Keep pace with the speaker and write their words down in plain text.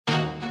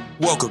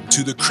Welcome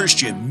to the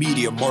Christian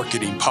Media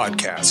Marketing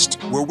Podcast,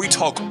 where we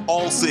talk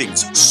all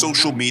things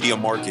social media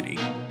marketing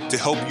to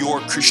help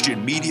your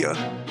Christian media,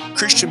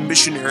 Christian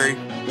missionary,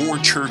 or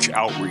church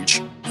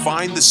outreach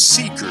find the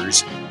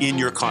seekers in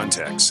your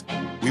context.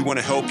 We want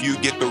to help you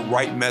get the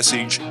right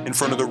message in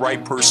front of the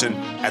right person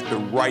at the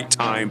right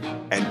time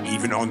and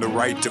even on the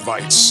right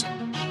device.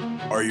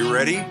 Are you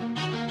ready?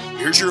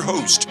 Here's your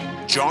host,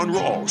 John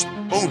Rawls,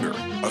 owner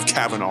of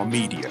Kavanaugh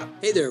Media.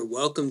 Hey there,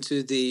 welcome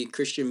to the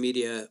Christian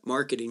Media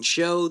Marketing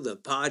Show, the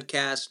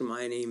podcast.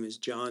 My name is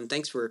John.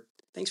 Thanks for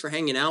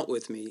hanging out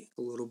with me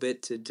a little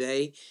bit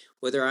today.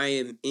 Whether I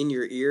am in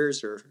your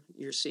ears or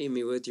you're seeing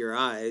me with your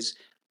eyes,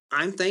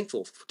 I'm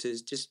thankful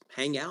to just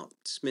hang out,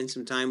 spend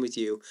some time with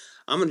you.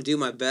 I'm going to do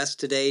my best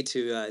today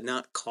to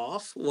not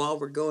cough while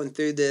we're going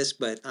through this,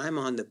 but I'm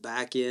on the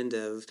back end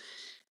of,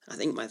 I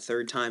think, my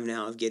third time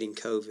now of getting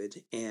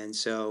COVID. And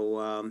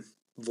so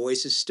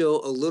voice is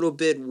still a little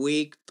bit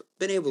weak, but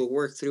been able to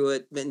work through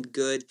it, been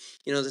good.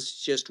 You know, this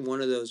is just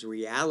one of those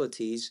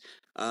realities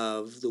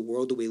of the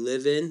world that we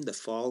live in, the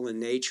fallen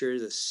nature,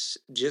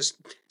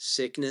 just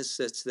sickness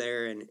that's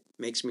there, and it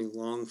makes me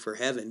long for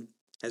heaven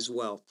as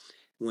well.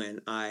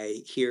 When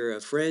I hear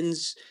of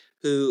friends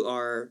who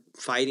are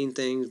fighting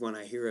things, when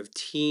I hear of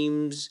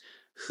teams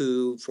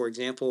who, for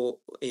example,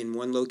 in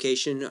one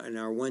location in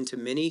our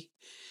one-to-many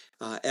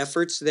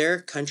efforts there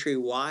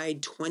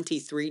countrywide,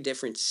 23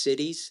 different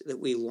cities that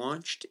we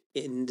launched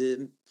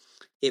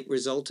it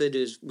resulted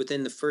as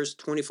within the first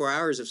 24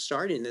 hours of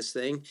starting this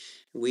thing,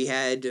 we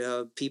had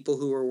people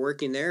who were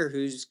working there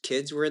whose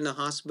kids were in the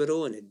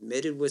hospital and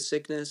admitted with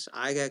sickness.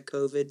 I got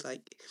COVID.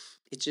 Like,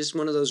 it's just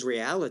one of those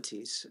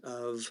realities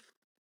of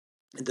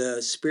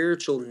the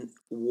spiritual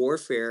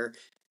warfare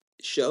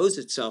shows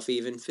itself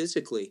even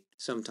physically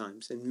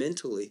sometimes and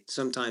mentally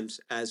sometimes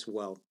as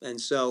well. And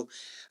so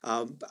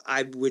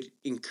I would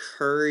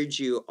encourage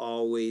you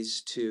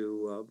always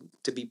to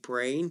be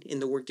praying in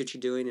the work that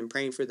you're doing and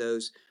praying for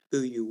those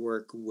who you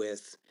work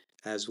with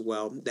as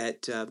well,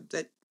 that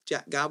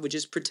God would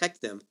just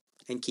protect them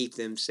and keep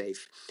them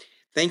safe.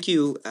 Thank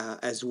you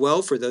as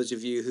well for those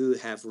of you who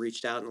have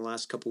reached out in the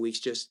last couple of weeks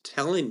just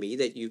telling me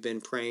that you've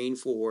been praying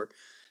for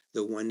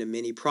the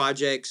one-to-many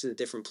projects, the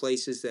different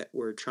places that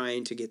we're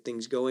trying to get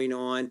things going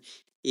on.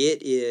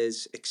 It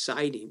is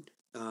exciting.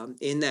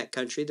 In that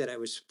country that I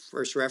was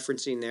first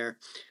referencing there,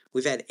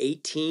 we've had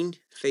 18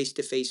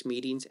 face-to-face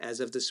meetings as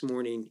of this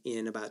morning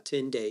in about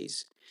 10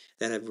 days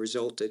that have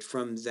resulted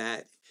from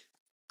that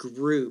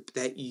group,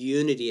 that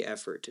unity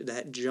effort,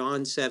 that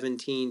John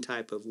 17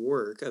 type of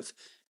work of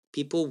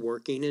people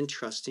working and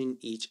trusting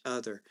each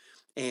other.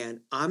 And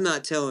I'm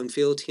not telling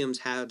field teams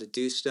how to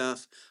do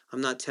stuff.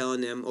 I'm not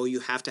telling them, oh, you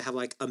have to have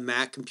like a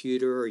Mac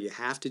computer, or you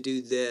have to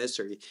do this,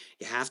 or you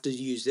have to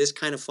use this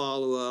kind of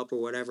follow-up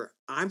or whatever.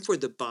 I'm for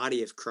the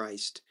body of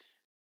Christ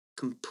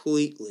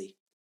completely,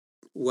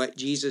 what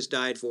Jesus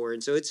died for.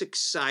 And so it's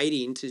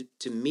exciting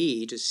to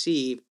me to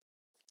see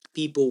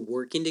people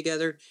working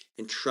together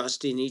and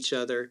trusting each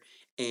other.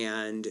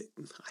 And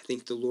I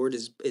think the Lord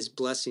is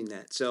blessing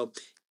that. So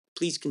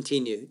please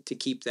continue to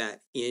keep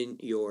that in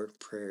your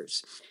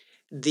prayers.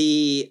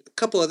 The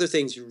couple other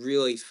things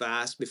really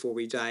fast before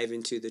we dive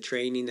into the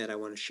training that I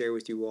want to share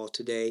with you all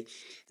today.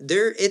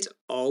 It's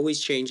always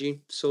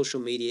changing, social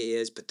media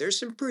is, but there's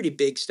some pretty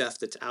big stuff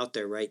that's out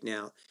there right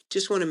now.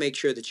 Just want to make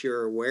sure that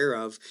you're aware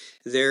of.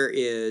 There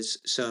is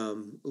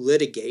some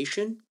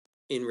litigation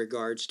in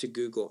regards to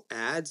Google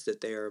Ads, that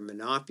they are a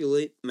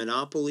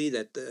monopoly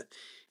that the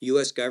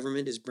U.S.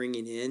 government is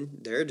bringing in.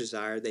 Their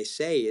desire, they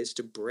say, is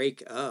to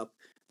break up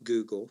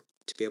Google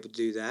to be able to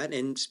do that.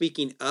 And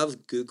speaking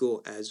of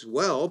Google as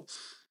well,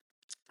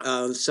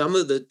 some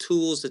of the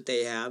tools that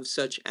they have,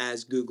 such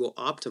as Google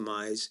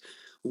Optimize,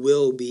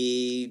 will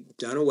be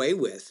done away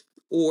with.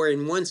 Or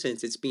in one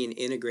sense, it's being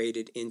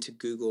integrated into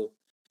Google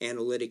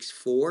Analytics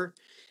 4.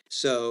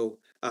 So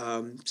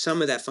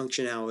some of that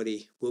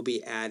functionality will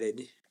be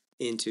added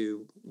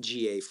into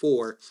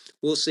GA4.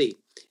 We'll see.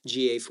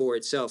 GA4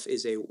 itself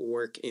is a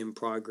work in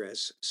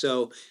progress.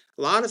 So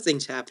a lot of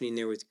things happening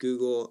there with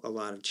Google, a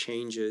lot of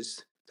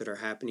changes that are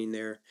happening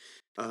there.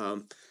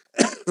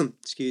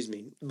 Excuse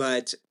me.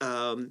 But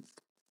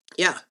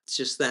yeah, it's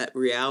just that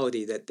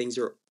reality that things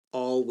are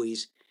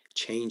always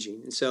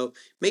changing. And so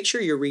make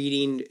sure you're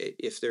reading.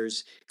 If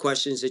there's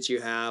questions that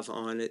you have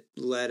on it,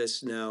 let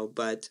us know.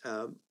 But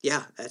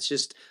yeah, that's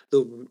just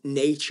the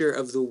nature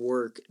of the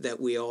work that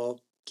we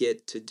all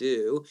get to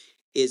do,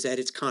 is that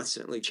it's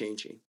constantly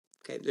changing.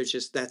 Okay,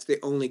 that's the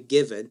only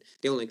given,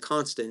 the only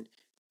constant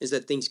is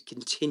that things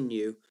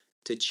continue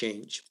to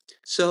change.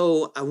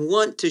 So I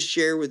want to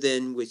share with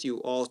you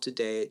all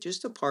today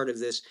just a part of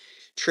this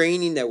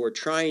training that we're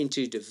trying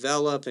to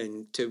develop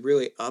and to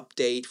really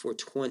update for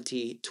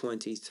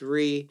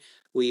 2023.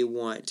 We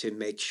want to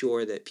make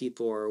sure that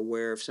people are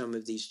aware of some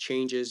of these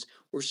changes.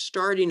 We're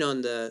starting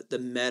on the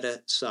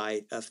meta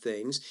side of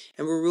things,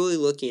 and we're really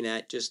looking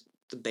at just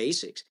the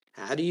basics.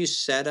 How do you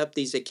set up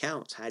these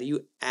accounts? How do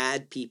you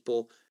add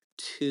people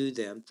to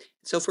them.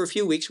 So for a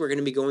few weeks, we're going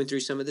to be going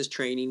through some of this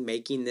training,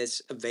 making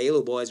this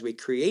available as we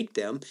create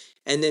them,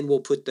 and then we'll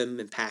put them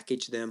and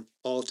package them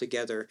all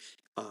together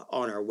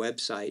on our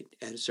website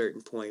at a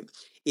certain point.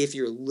 If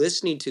you're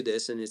listening to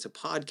this and it's a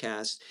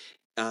podcast,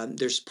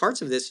 there's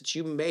parts of this that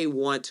you may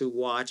want to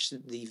watch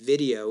the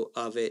video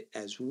of it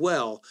as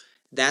well.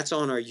 That's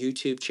on our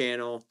YouTube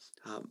channel.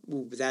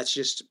 That's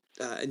just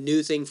a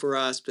new thing for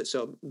us, but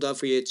so love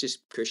for you. It's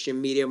just Christian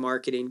Media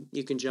Marketing.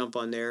 You can jump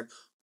on there,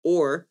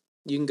 or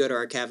you can go to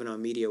our Kavanaugh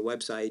Media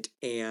website,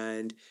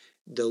 and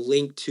the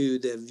link to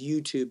the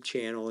YouTube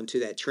channel and to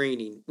that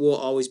training will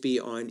always be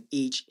on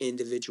each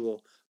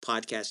individual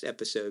podcast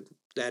episode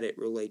that it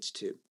relates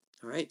to.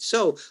 All right,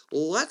 so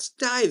let's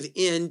dive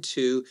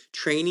into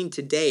training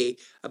today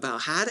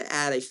about how to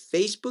add a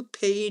Facebook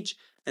page,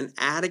 an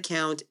ad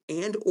account,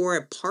 and or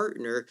a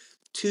partner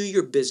to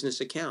your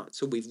business account.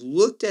 So we've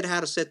looked at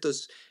how to set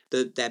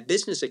that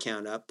business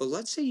account up, but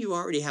let's say you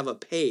already have a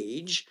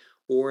page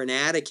or an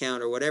ad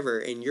account or whatever,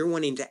 and you're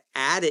wanting to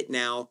add it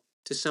now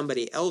to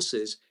somebody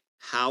else's.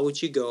 How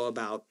would you go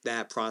about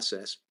that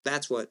process?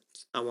 That's what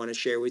I want to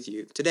share with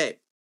you today.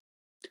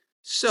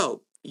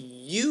 So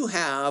you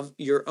have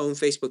your own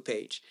Facebook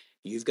page.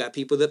 You've got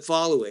people that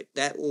follow it,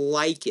 that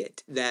like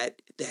it, that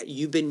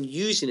you've been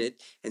using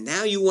it, and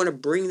now you want to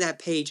bring that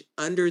page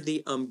under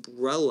the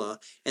umbrella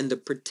and the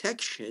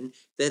protection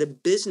that a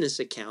business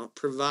account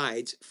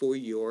provides for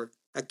your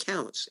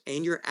accounts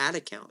and your ad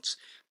accounts.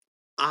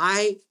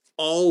 I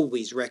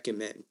always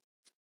recommend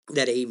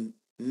that a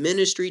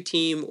ministry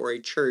team or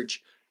a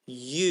church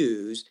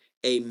use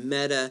a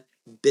Meta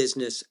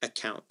business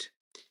account.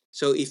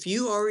 So if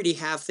you already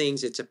have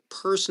things, it's a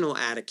personal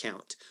ad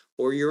account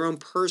or your own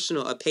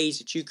a page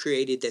that you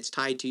created that's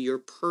tied to your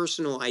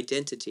personal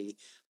identity,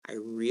 I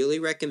really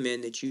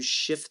recommend that you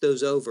shift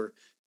those over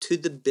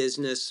to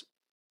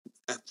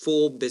a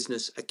full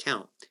business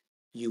account.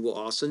 You will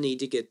also need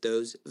to get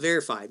those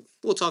verified.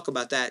 We'll talk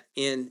about that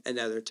in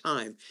another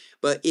time.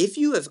 But if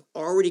you have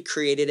already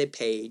created a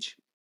page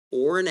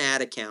or an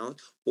ad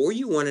account, or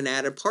you want an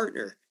added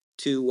partner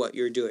to what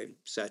you're doing,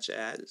 such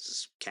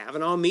as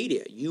Kavanaugh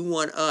Media, you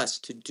want us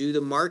to do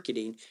the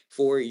marketing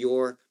for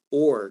your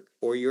org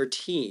or your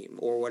team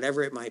or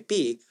whatever it might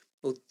be.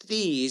 Well,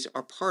 these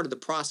are part of the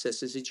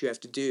processes that you have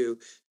to do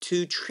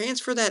to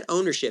transfer that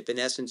ownership, in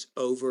essence,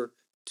 over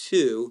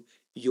to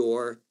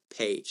your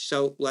page.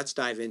 So let's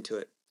dive into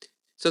it.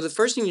 So the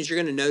first thing that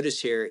you're going to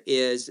notice here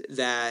is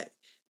that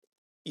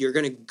you're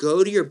going to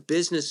go to your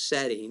business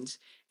settings,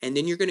 and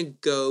then you're going to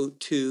go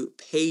to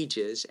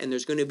pages, and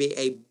there's going to be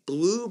a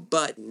blue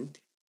button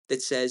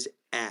that says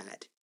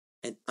add.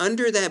 And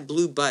under that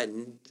blue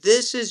button,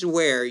 this is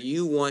where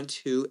you want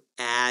to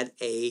add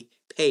a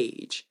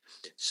page.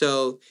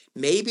 So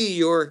maybe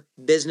your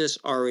business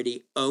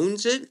already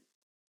owns it,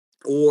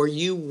 or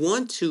you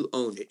want to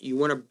own it. You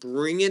want to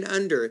bring it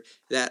under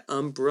that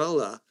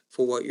umbrella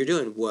for what you're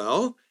doing.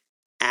 Well,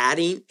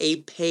 adding a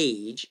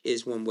page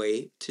is one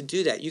way to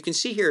do that. You can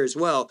see here as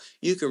well,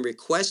 you can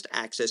request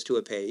access to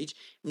a page,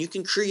 and you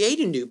can create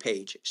a new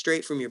page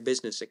straight from your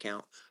business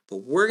account.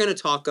 But we're going to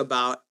talk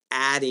about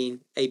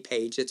adding a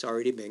page that's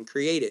already been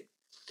created.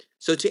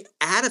 So to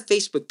add a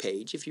Facebook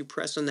page, if you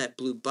press on that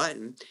blue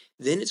button,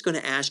 then it's going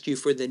to ask you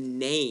for the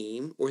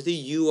name or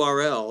the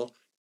URL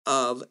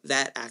of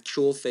that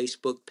actual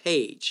Facebook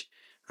page.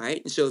 All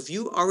right. And so if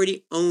you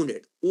already own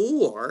it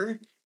or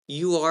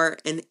you are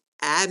an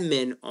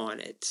admin on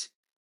it,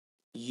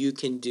 you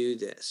can do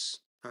this.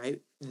 All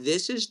right.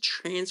 This is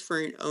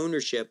transferring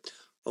ownership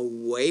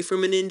away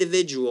from an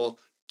individual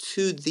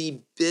to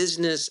the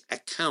business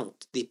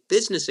account. The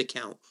business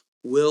account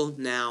will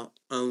now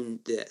own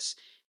this.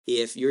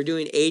 If you're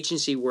doing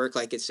agency work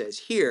like it says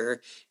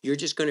here, you're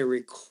just going to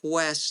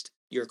request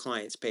your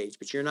client's page,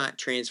 but you're not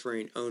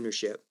transferring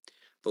ownership.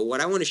 But what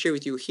I want to share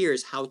with you here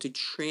is how to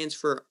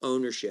transfer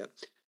ownership.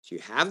 So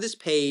you have this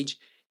page.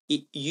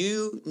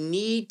 You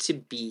need to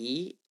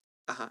be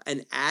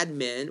an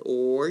admin,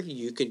 or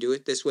you can do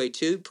it this way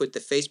too. Put the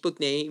Facebook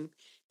name,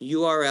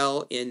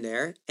 URL in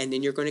there, and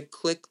then you're going to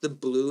click the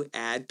blue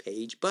add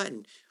page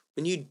button.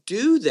 When you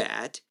do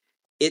that,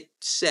 it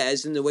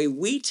says, and the way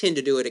we tend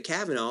to do it at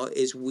Kavanaugh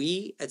is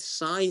we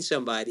assign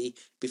somebody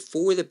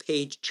before the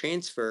page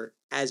transfer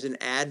as an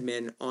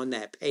admin on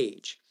that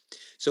page.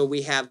 So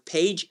we have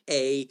page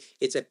A,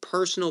 it's a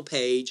personal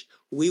page.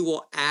 We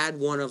will add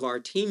one of our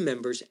team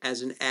members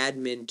as an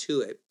admin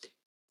to it.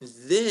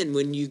 Then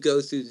when you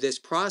go through this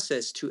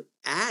process to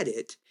add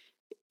it,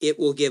 it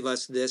will give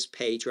us this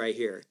page right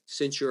here.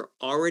 Since you're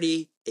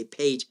already a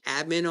page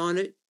admin on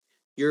it,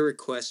 your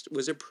request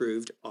was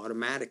approved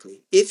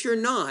automatically. If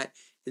you're not,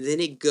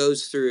 then it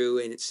goes through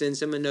and it sends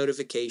them a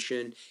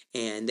notification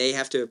and they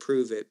have to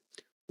approve it.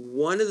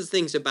 One of the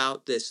things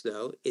about this,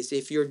 though, is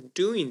if you're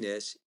doing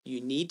this,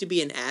 you need to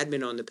be an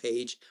admin on the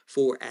page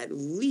for at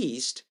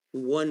least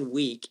 1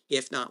 week,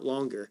 if not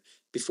longer,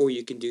 before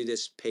you can do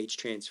this page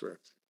transfer.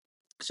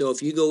 So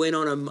if you go in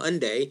on a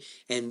Monday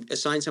and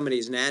assign somebody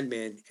as an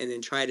admin and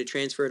then try to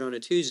transfer it on a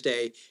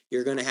Tuesday,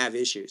 you're going to have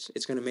issues.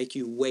 It's going to make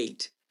you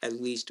wait at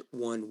least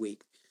 1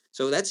 week.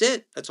 So that's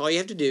it. That's all you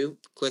have to do.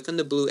 Click on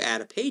the blue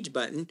Add a Page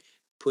button,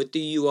 put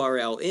the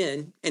URL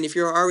in, and if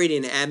you're already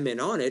an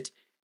admin on it,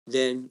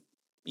 then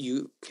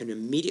you can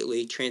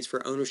immediately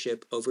transfer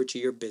ownership over to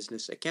your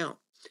business account.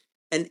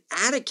 An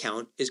ad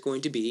account is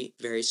going to be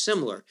very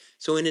similar.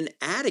 So in an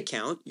ad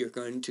account, you're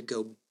going to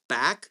go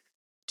back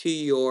to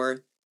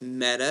your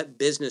Meta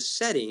business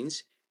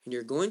settings, and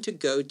you're going to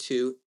go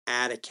to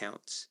ad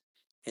accounts.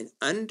 And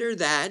under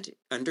that,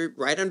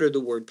 right under the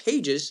word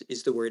pages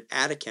is the word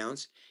ad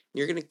accounts. And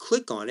you're going to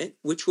click on it,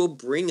 which will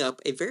bring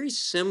up a very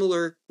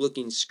similar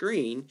looking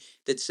screen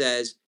that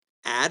says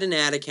add an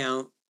ad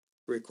account,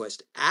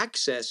 request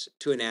access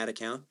to an ad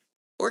account,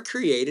 or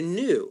create a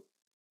new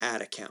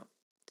ad account.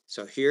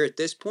 So here at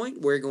this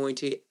point, we're going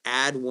to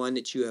add one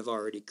that you have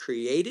already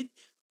created.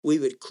 We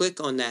would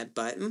click on that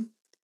button.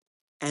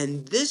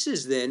 And this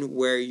is then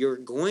where you're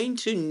going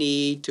to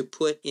need to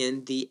put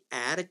in the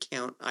ad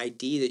account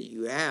ID that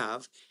you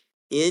have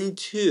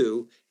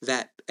into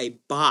a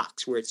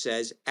box where it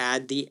says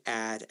add the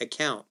ad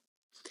account.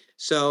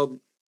 So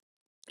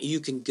you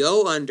can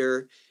go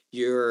under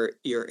your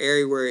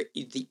area where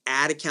the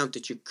ad account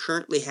that you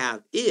currently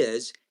have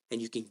is, and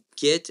you can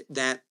get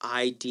that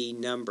ID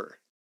number.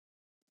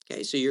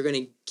 Okay, so you're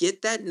going to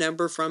get that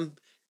number from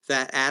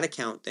that ad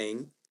account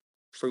thing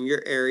from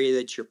your area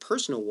that's your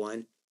personal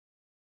one,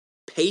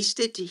 paste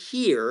it to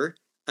here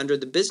under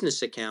the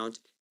business account,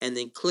 and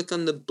then click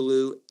on the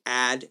blue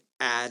add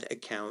ad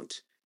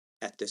account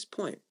at this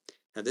point.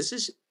 Now this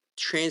is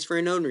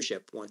transferring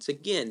ownership. Once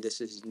again, this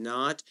is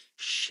not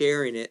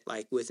sharing it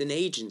like with an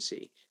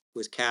agency,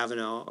 with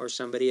Kavanaugh or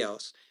somebody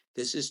else.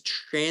 This is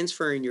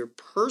transferring your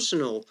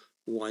personal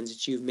ones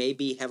that you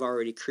maybe have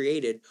already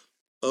created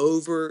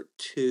over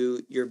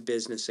to your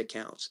business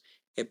accounts.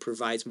 It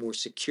provides more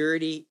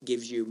security,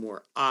 gives you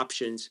more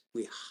options.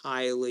 We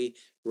highly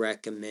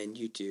recommend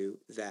you do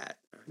that.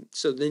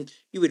 So then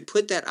you would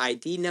put that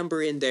ID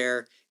number in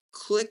there,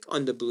 click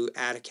on the blue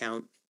ad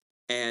account,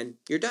 and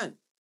you're done.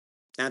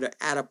 Now to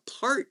add a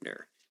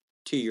partner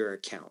to your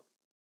account.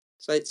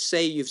 So let's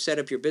say you've set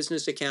up your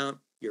business account,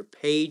 your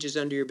page is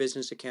under your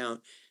business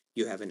account,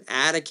 you have an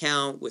ad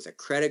account with a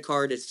credit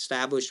card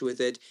established with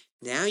it.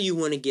 Now you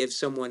want to give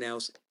someone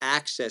else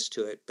access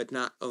to it, but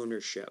not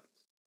ownership.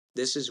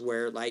 This is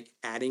where, like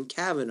adding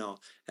Kavanaugh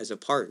as a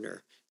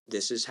partner,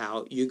 this is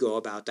how you go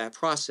about that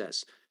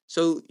process.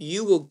 So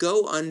you will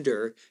go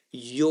under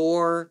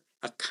your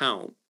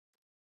account.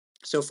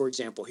 So for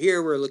example,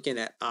 here we're looking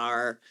at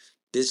our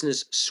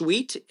business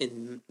suite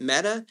in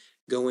Meta,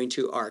 going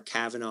to our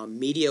Kavanaugh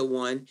Media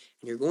one, and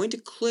you're going to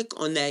click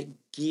on that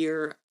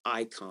gear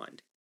icon.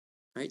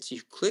 Right? So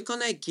you click on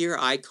that gear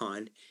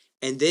icon,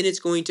 and then it's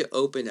going to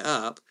open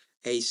up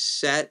a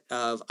set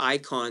of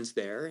icons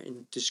there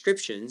and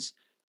descriptions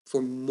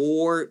for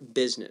more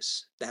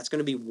business. That's going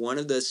to be one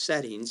of the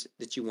settings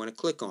that you want to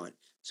click on.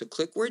 So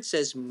click where it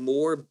says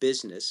more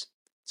business.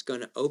 It's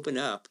going to open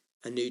up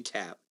a new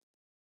tab.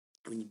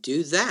 When you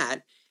do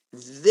that,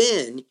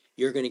 then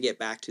you're going to get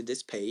back to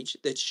this page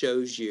that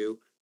shows you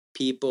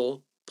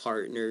people,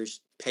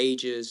 partners,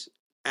 pages,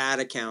 ad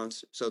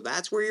accounts. So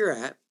that's where you're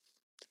at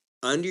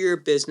under your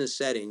business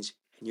settings,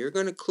 and you're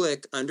going to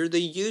click under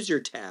the user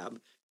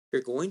tab.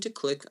 You're going to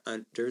click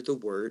under the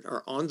word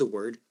or on the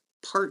word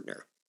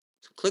partner.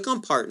 So click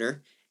on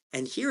partner,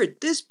 and here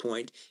at this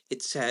point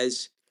it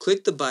says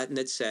click the button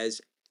that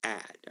says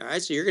add. All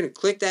right, so you're going to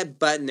click that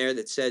button there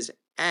that says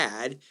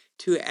add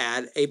to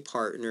add a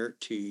partner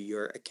to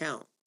your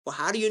account. Well,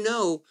 how do you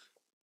know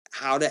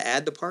how to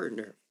add the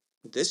partner?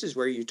 This is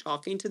where you're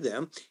talking to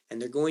them,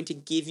 and they're going to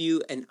give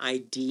you an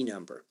ID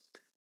number.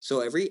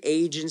 So every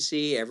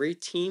agency, every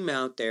team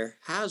out there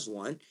has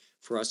one.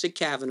 For us at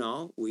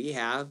Kavanaugh, we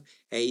have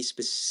a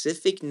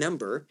specific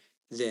number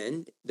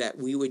then that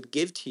we would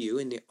give to you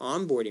in the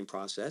onboarding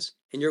process,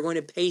 and you're going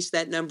to paste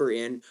that number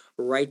in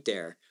right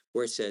there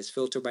where it says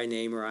filter by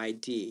name or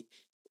ID.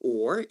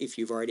 Or if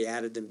you've already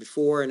added them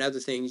before and other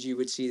things, you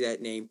would see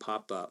that name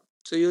pop up.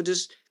 So you'll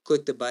just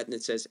click the button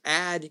that says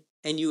add,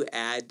 and you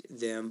add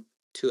them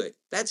to it.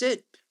 That's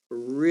it.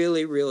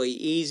 Really, really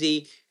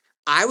easy.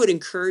 I would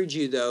encourage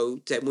you, though,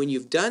 that when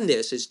you've done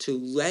this is to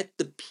let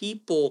the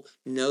people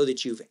know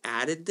that you've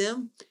added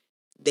them.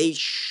 They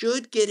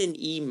should get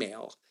an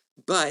email,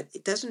 but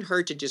it doesn't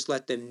hurt to just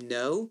let them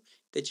know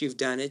that you've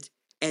done it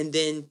and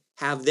then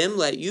have them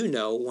let you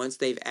know once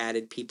they've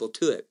added people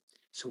to it.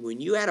 So when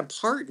you add a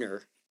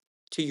partner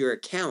to your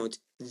account,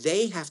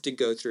 they have to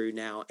go through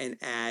now and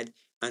add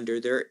under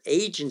their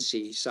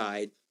agency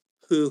side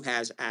who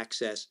has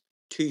access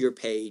to your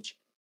page,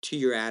 to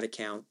your ad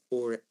account,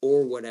 or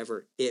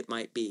whatever it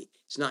might be.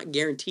 It's not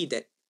guaranteed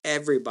that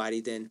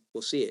everybody then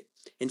will see it.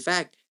 In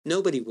fact,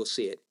 nobody will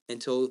see it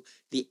until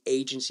the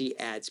agency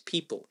adds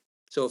people.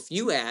 So if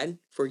you add,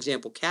 for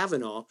example,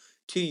 Kavanaugh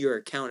to your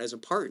account as a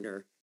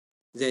partner,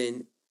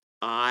 then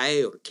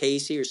I or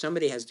Casey or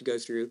somebody has to go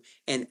through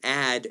and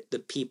add the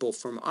people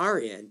from our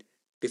end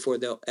before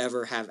they'll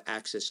ever have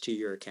access to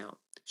your account.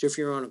 So if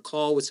you're on a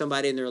call with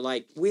somebody and they're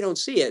like, we don't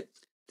see it,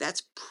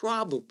 that's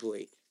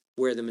probably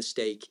where the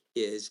mistake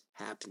is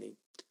happening.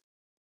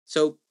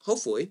 So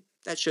hopefully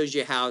that shows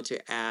you how to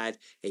add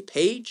a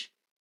page,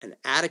 an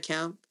ad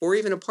account, or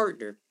even a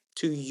partner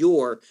to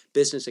your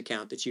business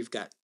account that you've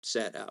got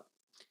set up.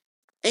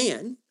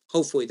 And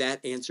hopefully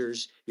that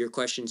answers your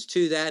questions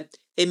to that.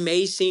 It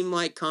may seem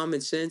like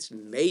common sense,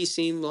 may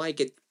seem like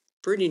it's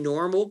pretty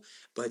normal,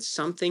 but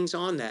some things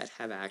on that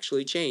have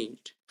actually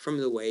changed from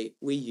the way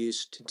we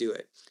used to do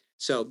it.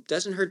 So it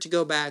doesn't hurt to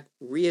go back,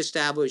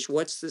 reestablish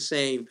what's the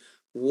same,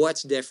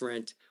 what's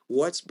different,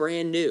 what's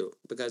brand new,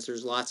 because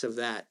there's lots of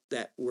that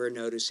we're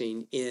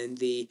noticing in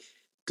the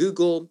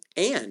Google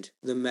and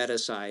the Meta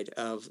side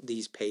of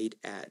these paid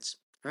ads.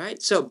 All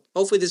right. So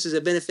hopefully this is a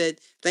benefit.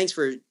 Thanks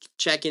for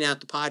checking out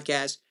the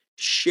podcast.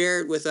 Share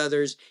it with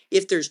others.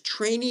 If there's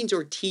trainings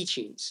or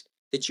teachings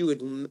that you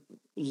would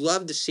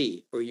love to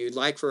see or you'd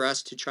like for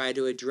us to try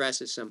to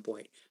address at some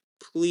point,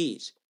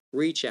 please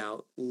reach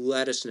out.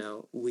 Let us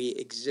know. We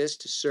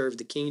exist to serve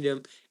the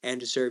kingdom and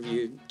to serve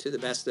you to the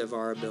best of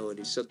our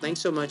abilities. So thanks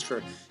so much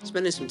for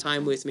spending some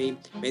time with me.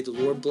 May the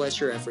Lord bless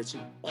your efforts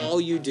in all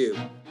you do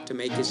to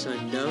make His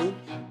Son known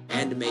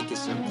and to make His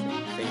Son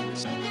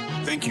famous.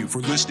 Thank you for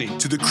listening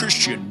to the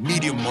Christian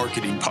Media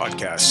Marketing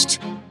Podcast.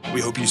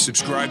 We hope you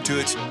subscribe to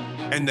it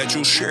and that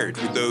you'll share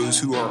it with those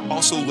who are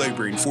also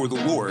laboring for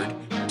the Lord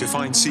to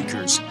find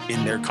seekers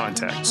in their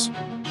contacts.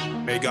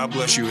 May God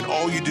bless you in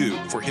all you do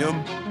for Him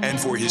and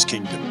for His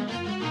kingdom.